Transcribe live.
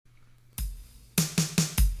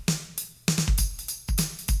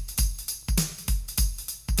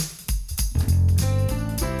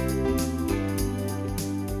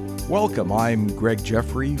Welcome, I'm Greg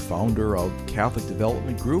Jeffrey, founder of Catholic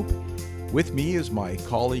Development Group. With me is my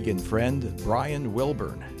colleague and friend, Brian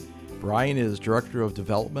Wilburn. Brian is Director of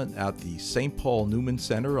Development at the St. Paul Newman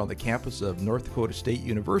Center on the campus of North Dakota State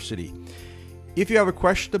University. If you have a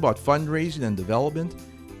question about fundraising and development,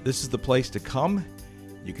 this is the place to come.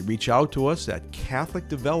 You can reach out to us at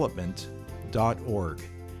catholicdevelopment.org.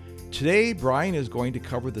 Today, Brian is going to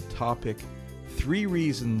cover the topic, 3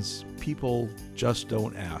 reasons people just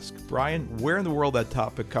don't ask. Brian, where in the world did that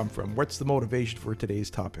topic come from? What's the motivation for today's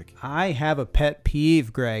topic? I have a pet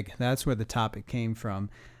peeve, Greg. That's where the topic came from.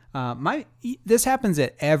 This happens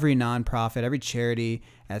at every nonprofit, every charity,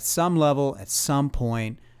 at some level, at some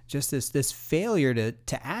point. Just this failure to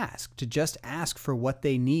just ask for what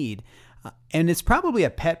they need. And it's probably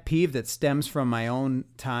a pet peeve that stems from my own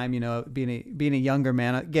time, being a younger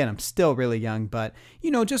man. Again, I'm still really young, but,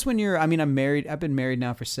 just when I'm married. I've been married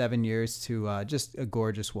now for 7 years to just a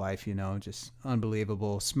gorgeous wife, just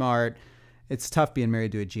unbelievable, smart. It's tough being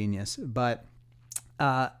married to a genius. But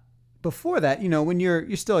before that, when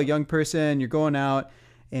you're still a young person, you're going out,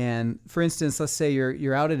 and for instance, let's say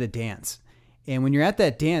you're out at a dance. And when you're at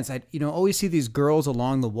that dance, I always see these girls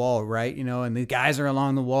along the wall, right? And the guys are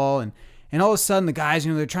along the wall, and all of a sudden the guys,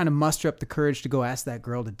 they're trying to muster up the courage to go ask that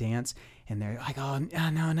girl to dance. And they're like, oh,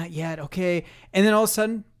 no, not yet. Okay. And then all of a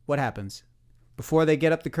sudden, what happens? Before they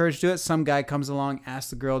get up the courage to do it, some guy comes along,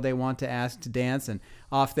 asks the girl they want to ask to dance, and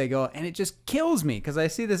off they go. And it just kills me because I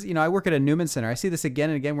see this, I work at a Newman Center. I see this again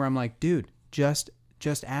and again where I'm like, dude, just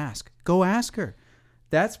ask. Go ask her.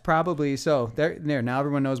 That's probably so. There. Now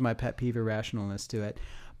everyone knows my pet peeve irrationalness to it.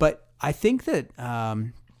 But I think that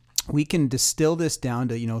we can distill this down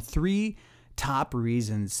to 3 top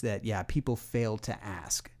reasons that people fail to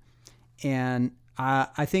ask. And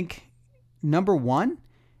I think number 1,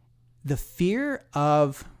 the fear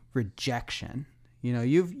of rejection.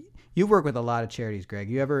 You've worked with a lot of charities, Greg.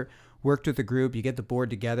 You ever worked with a group? You get the board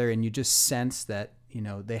together, and you just sense that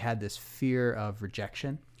they had this fear of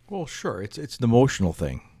rejection. Well, sure. It's an emotional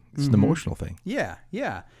thing. It's an emotional thing. Yeah.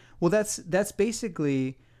 Well, that's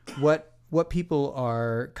basically what people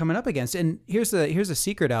are coming up against. And here's a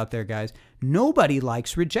secret out there, guys. Nobody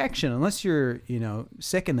likes rejection unless you're,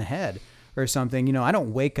 sick in the head or something. I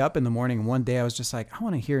don't wake up in the morning and one day I was just like, I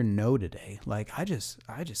want to hear no today. Like, I just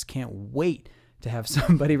can't wait to have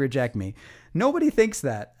somebody reject me. Nobody thinks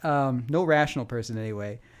that. No rational person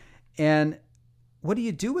anyway. And what do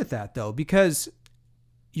you do with that though? Because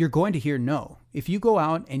you're going to hear no. If you go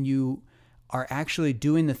out and you are actually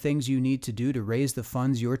doing the things you need to do to raise the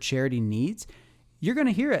funds your charity needs, you're going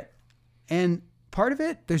to hear it. And part of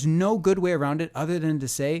it, there's no good way around it other than to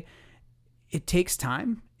say it takes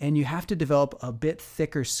time and you have to develop a bit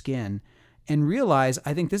thicker skin and realize,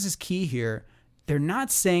 I think this is key here, they're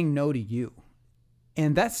not saying no to you.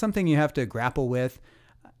 And that's something you have to grapple with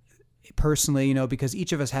personally, because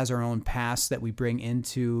each of us has our own past that we bring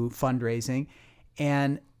into fundraising.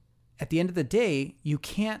 And at the end of the day, you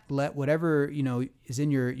can't let whatever, is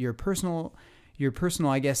in your personal,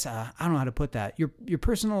 I guess, I don't know how to put that, your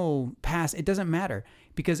personal past, it doesn't matter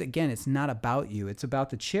because again, it's not about you. It's about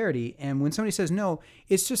the charity. And when somebody says no,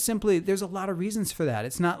 it's just simply, there's a lot of reasons for that.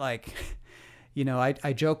 It's not like,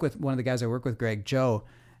 I joke with one of the guys I work with, Greg, Joe,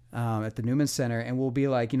 at the Newman Center, and we'll be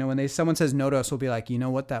like, when someone says no to us, we'll be like, you know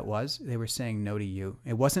what that was? They were saying no to you.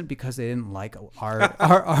 It wasn't because they didn't like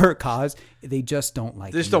our cause. They just don't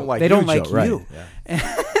like you. They don't like you. Right.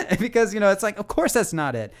 Yeah. Because, it's like, of course that's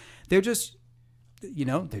not it. They're just,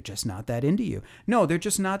 they're just not that into you. No, they're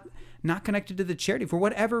just not connected to the charity for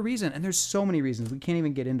whatever reason. And there's so many reasons. We can't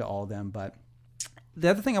even get into all of them. But the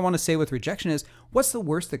other thing I want to say with rejection is, what's the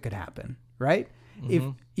worst that could happen, right? Mm-hmm.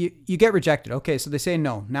 If you get rejected, okay, so they say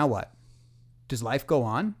no, now what? Does life go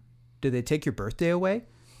on? Do they take your birthday away?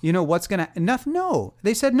 What's going to... Nothing. No.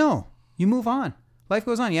 They said no. You move on. Life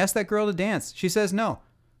goes on. You ask that girl to dance. She says no.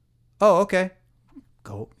 Oh, okay.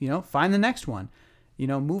 Go, find the next one.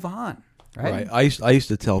 Move on. Right. I used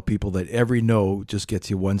to tell people that every no just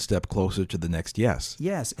gets you one step closer to the next yes.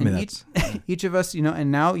 Yes. And each of us,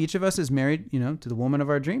 and now each of us is married, to the woman of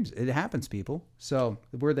our dreams. It happens, people. So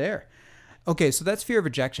we're there. Okay, so that's fear of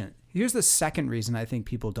rejection. Here's the second reason I think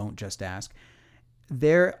people don't just ask.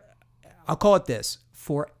 I'll call it this,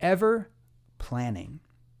 forever planning.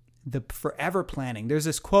 The forever planning. There's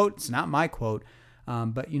this quote, it's not my quote,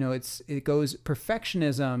 but it goes,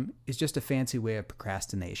 perfectionism is just a fancy way of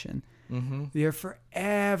procrastination. Mm-hmm. They're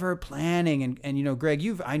forever planning. And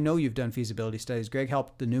Greg, I know you've done feasibility studies. Greg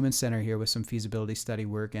helped the Newman Center here with some feasibility study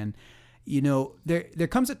work. And there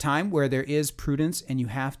comes a time where there is prudence and you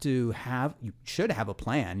should have a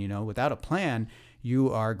plan. Without a plan,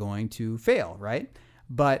 you are going to fail, right?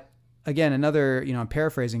 But again, another, I'm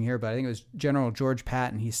paraphrasing here, but I think it was General George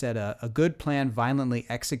Patton. He said, a good plan violently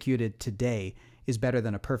executed today is better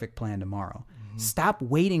than a perfect plan tomorrow. Mm-hmm. Stop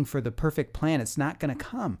waiting for the perfect plan. It's not going to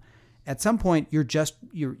come. At some point, you're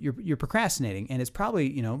procrastinating, and it's probably,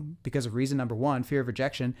 because of reason number one, fear of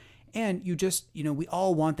rejection. And you just, we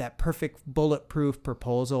all want that perfect bulletproof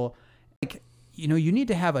proposal. Like, you need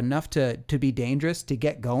to have enough to be dangerous to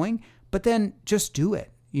get going, but then just do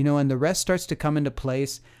it, and the rest starts to come into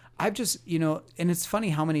place. I've just, and it's funny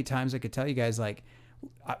how many times I could tell you guys, like,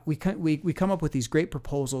 we come up with these great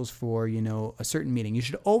proposals for, a certain meeting. You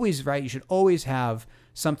should always write. You should always have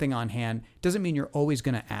something on hand. Doesn't mean you're always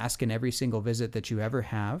going to ask in every single visit that you ever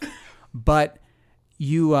have, but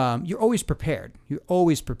you're always prepared. You're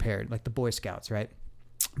always prepared, like the Boy Scouts, right?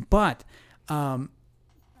 But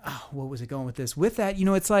what was it going with this? With that,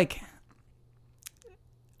 it's like,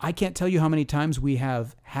 I can't tell you how many times we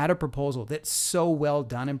have had a proposal that's so well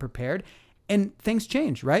done and prepared, and things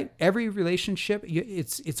change, right? Every relationship,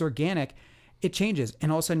 it's organic. It changes.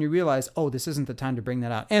 And all of a sudden you realize, oh, this isn't the time to bring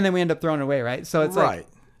that out. And then we end up throwing it away, right? So it's right.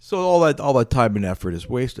 So all that time and effort is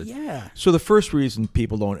wasted. Yeah. So the first reason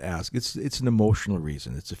people don't ask, it's an emotional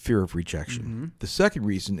reason. It's a fear of rejection. Mm-hmm. The second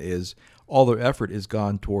reason is all their effort is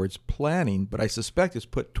gone towards planning, but I suspect it's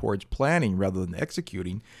put towards planning rather than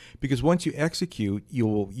executing, because once you execute,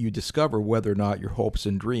 you discover whether or not your hopes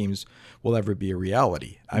and dreams will ever be a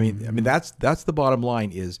reality. I mean that's the bottom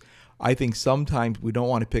line. Is I think sometimes we don't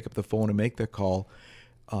want to pick up the phone and make the call.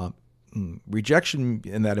 Rejection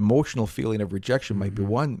and that emotional feeling of rejection might be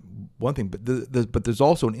one thing, but there's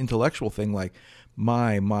also an intellectual thing, like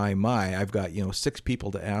my, I've got 6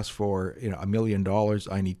 people to ask for $1 million.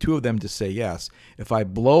 I need 2 of them to say yes. If I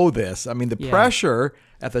blow this, the pressure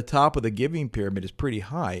at the top of the giving pyramid is pretty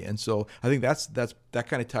high, and so I think that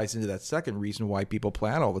kind of ties into that second reason why people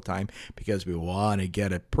plan all the time, because we want to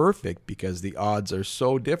get it perfect, because the odds are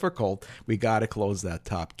so difficult. We got to close that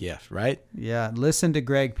top gift, right? Yeah, listen to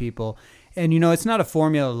Greg, people. And it's not a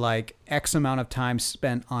formula like X amount of time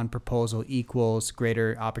spent on proposal equals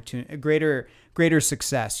greater opportunity, greater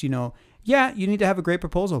success. Yeah, you need to have a great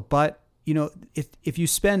proposal, but if you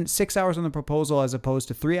spend 6 hours on the proposal as opposed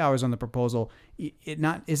to 3 hours on the proposal,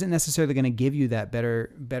 isn't necessarily going to give you that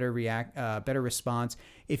better response.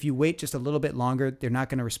 If you wait just a little bit longer, they're not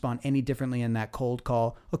going to respond any differently in that cold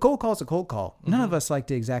call. A cold call is a cold call. Mm-hmm. None of us like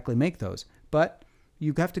to exactly make those, but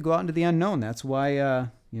you have to go out into the unknown. That's why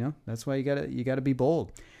that's why you gotta be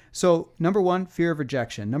bold. So number 1, fear of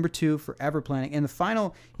rejection. Number 2, forever planning. And the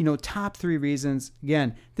final, top 3 reasons.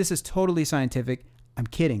 Again, this is totally scientific. I'm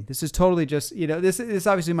kidding. This is totally just, this is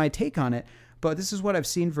obviously my take on it, but this is what I've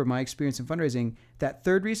seen from my experience in fundraising. That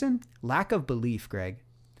third reason, lack of belief, Greg.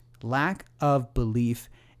 Lack of belief.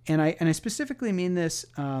 And I specifically mean this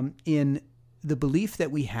in the belief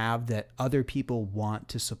that we have that other people want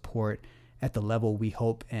to support at the level we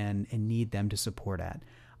hope and need them to support at.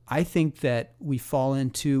 I think that we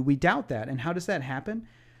doubt that. And how does that happen?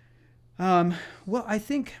 Well, I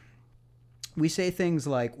think we say things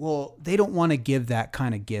like, well, they don't want to give that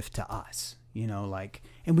kind of gift to us,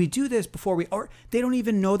 and we do this before or they don't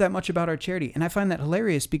even know that much about our charity. And I find that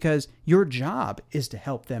hilarious, because your job is to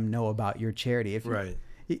help them know about your charity. Right.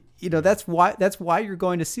 That's why you're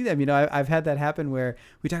going to see them. I've had that happen where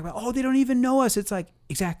we talk about, oh, they don't even know us. It's like,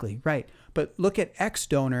 exactly right. But look at X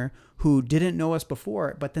donor who didn't know us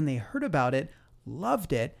before, but then they heard about it,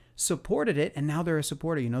 loved it, supported it, and now they're a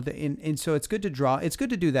supporter. And so it's good to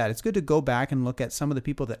do that. It's good to go back and look at some of the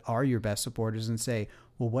people that are your best supporters and say,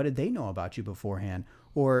 well, what did they know about you beforehand?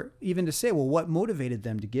 Or even to say, well, what motivated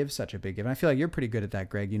them to give such a big gift? And I feel like you're pretty good at that,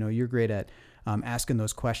 Greg. You're great at asking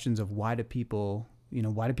those questions of why do people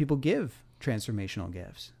give transformational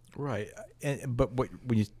gifts? Right. But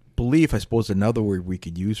when you believe, I suppose another word we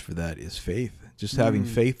could use for that is faith. Just having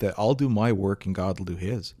faith that I'll do my work and God will do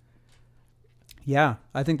his. Yeah,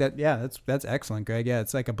 I think that's excellent, Greg. Yeah,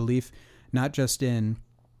 it's like a belief not just in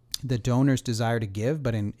the donor's desire to give,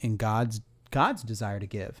 but in God's desire to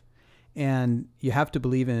give. And you have to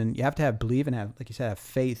believe and have, like you said, have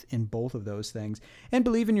faith in both of those things, and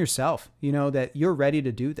believe in yourself, that you're ready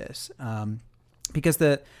to do this. Because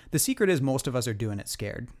the secret is most of us are doing it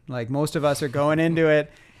scared. Like most of us are going into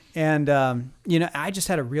it. And, I just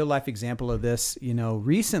had a real life example of this,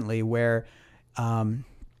 recently where,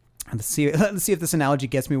 let's see if this analogy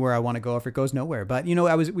gets me where I want to go, if it goes nowhere. But, we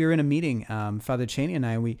were in a meeting, Father Cheney and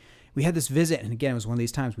I, we had this visit. And again, it was one of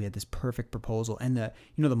these times we had this perfect proposal, and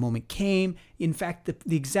the moment came. In fact,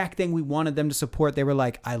 the exact thing we wanted them to support, they were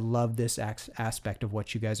like, I love this aspect of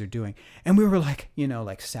what you guys are doing. And we were like,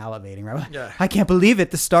 like salivating, right? Yeah. I can't believe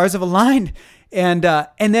it. The stars have aligned. And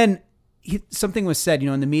then something was said,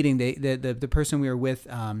 in the meeting, the person we were with,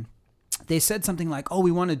 they said something like, "Oh,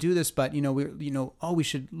 we want to do this, but we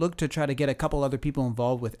should look to try to get a couple other people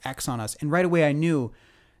involved with X on us." And right away I knew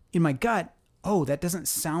in my gut, oh, that doesn't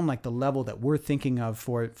sound like the level that we're thinking of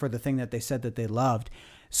for the thing that they said that they loved.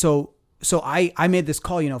 So I made this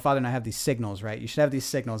call, Father and I have these signals, right? You should have these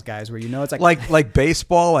signals, guys, where it's like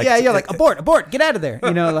baseball. Like abort, get out of there.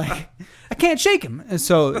 Like I can't shake him. And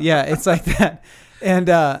so yeah, it's like that.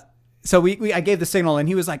 And so I gave the signal, and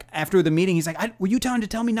he was like, after the meeting, he's like, "Were you trying to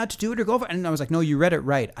tell me not to do it or go for it?" And I was like, "No, you read it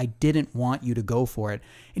right. I didn't want you to go for it."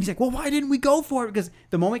 And he's like, "Well, why didn't we go for it?" Because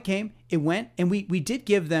the moment came, it went, and we did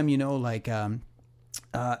give them,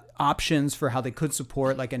 options for how they could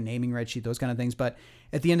support, like a naming right sheet, those kind of things. But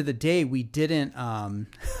at the end of the day, we didn't put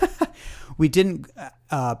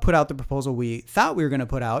out the proposal we thought we were going to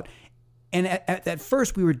put out. And at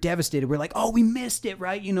first we were devastated. We're like, "Oh, we missed it,"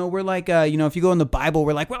 right? We're like, if you go in the Bible,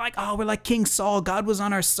 we're like King Saul. God was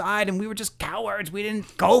on our side, and we were just cowards. We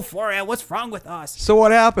didn't go for it. What's wrong with us? So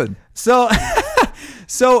what happened? So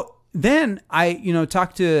then I,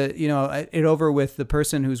 talked to, it over with the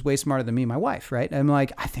person who's way smarter than me, my wife, right? I'm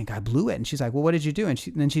like, "I think I blew it." And she's like, "Well, what did you do?" And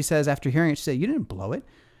then she says, after hearing it, she said, "You didn't blow it."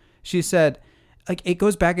 She said, like, it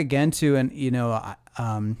goes back again to,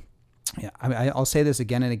 I'll say this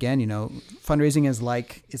again and again, fundraising is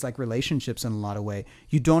like relationships in a lot of ways.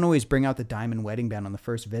 You don't always bring out the diamond wedding band on the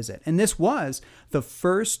first visit. And this was the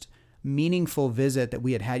first meaningful visit that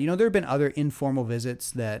we had. There have been other informal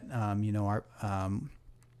visits that,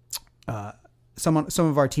 some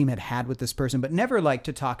of our team had with this person, but never like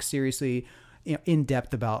to talk seriously, in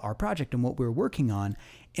depth about our project and what we were working on.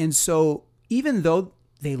 And so even though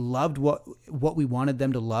they loved what we wanted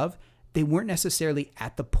them to love, they weren't necessarily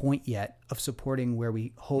at the point yet of supporting where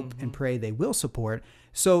we hope and pray they will support.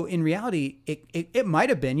 So in reality, it might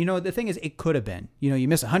have been, the thing is, it could have been, you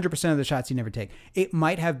miss 100% of the shots you never take. It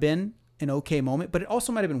might have been an okay moment, but it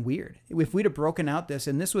also might have been weird if we'd have broken out this,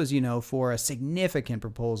 and this was, for a significant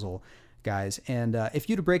proposal, guys. And if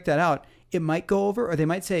you'd break that out, it might go over, or they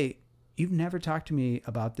might say, "You've never talked to me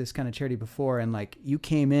about this kind of charity before, and like you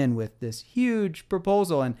came in with this huge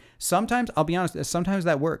proposal." And sometimes, I'll be honest, sometimes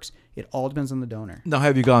that works. It all depends on the donor. Now,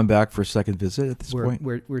 have you gone back for a second visit at this point?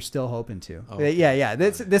 We're still hoping to. Oh, okay. Yeah.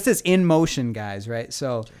 This is in motion, guys. Right.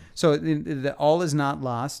 So the all is not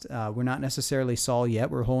lost. We're not necessarily Saul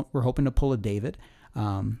yet. We're hoping to pull a David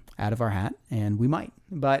out of our hat, and we might.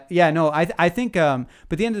 But yeah, no, I think. But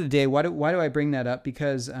at the end of the day, why do I bring that up?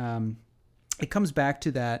 Because it comes back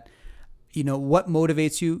to that. What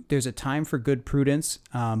motivates you? There's a time for good prudence.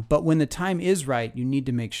 But when the time is right, you need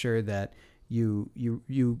to make sure that you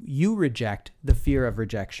reject the fear of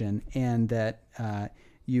rejection, and that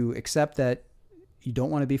you accept that you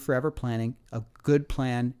don't want to be forever planning. A good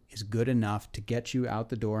plan is good enough to get you out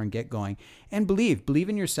the door and get going. And believe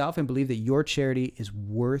in yourself, and believe that your charity is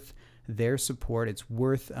worth their support. It's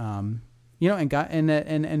worth, and God, and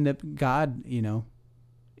that God,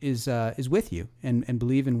 is with you, and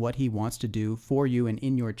believe in what he wants to do for you and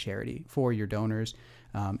in your charity, for your donors,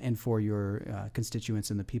 and for your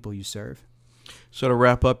constituents and the people you serve. So to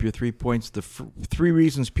wrap up your 3 points, the 3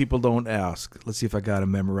 reasons people don't ask. Let's see if I got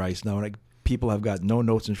them memorized now. People have got no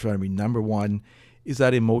notes in front of me. Number 1 is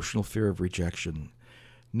that emotional fear of rejection.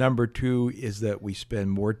 Number 2 is that we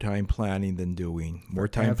spend more time planning than doing, more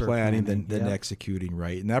time planning than executing,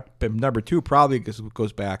 right? And that number 2 probably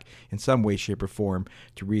goes back in some way, shape, or form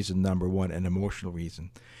to reason number 1, an emotional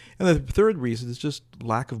reason. And the third reason is just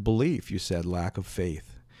lack of belief. You said lack of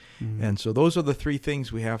faith. Mm-hmm. And so those are the 3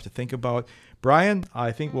 things we have to think about. Brian,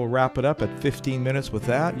 I think we'll wrap it up at 15 minutes with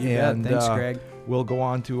that. Yeah, thanks, Greg. We'll go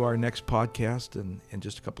on to our next podcast in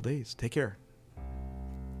just a couple days. Take care.